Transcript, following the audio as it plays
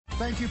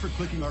Thank you for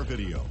clicking our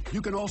video.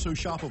 You can also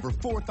shop over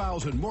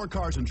 4,000 more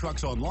cars and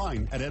trucks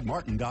online at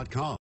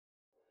edmartin.com.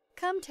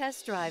 Come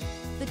test drive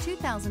the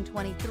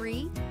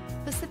 2023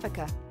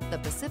 Pacifica. The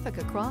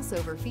Pacifica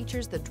crossover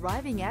features the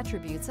driving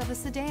attributes of a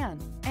sedan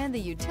and the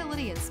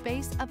utility and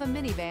space of a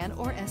minivan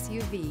or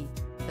SUV.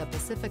 The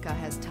Pacifica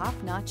has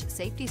top-notch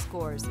safety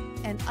scores,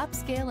 an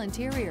upscale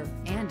interior,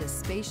 and a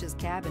spacious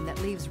cabin that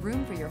leaves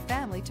room for your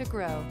family to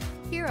grow.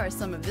 Here are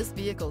some of this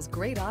vehicle's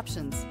great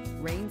options: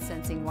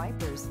 rain-sensing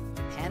wipers,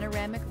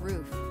 panoramic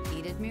roof,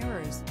 heated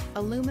mirrors,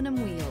 aluminum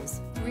wheels,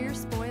 rear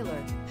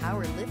spoiler,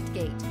 power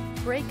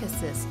liftgate, brake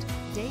assist,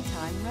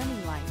 daytime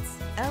running lights,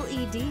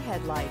 LED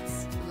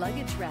headlights,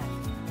 luggage rack.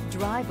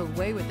 Drive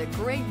away with a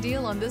great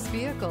deal on this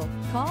vehicle.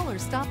 Call or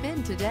stop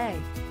in today.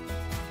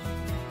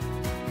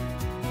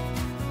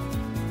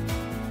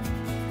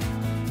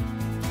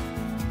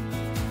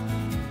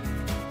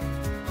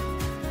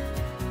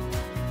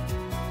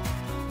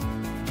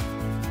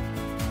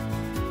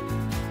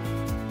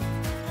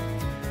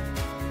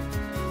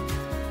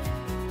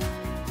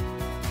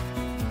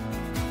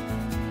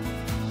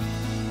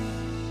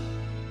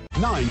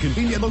 Nine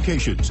convenient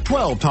locations,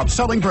 12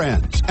 top-selling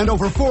brands, and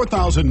over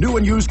 4,000 new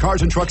and used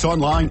cars and trucks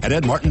online at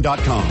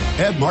edmartin.com.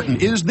 Ed Martin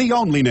is the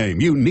only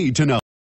name you need to know.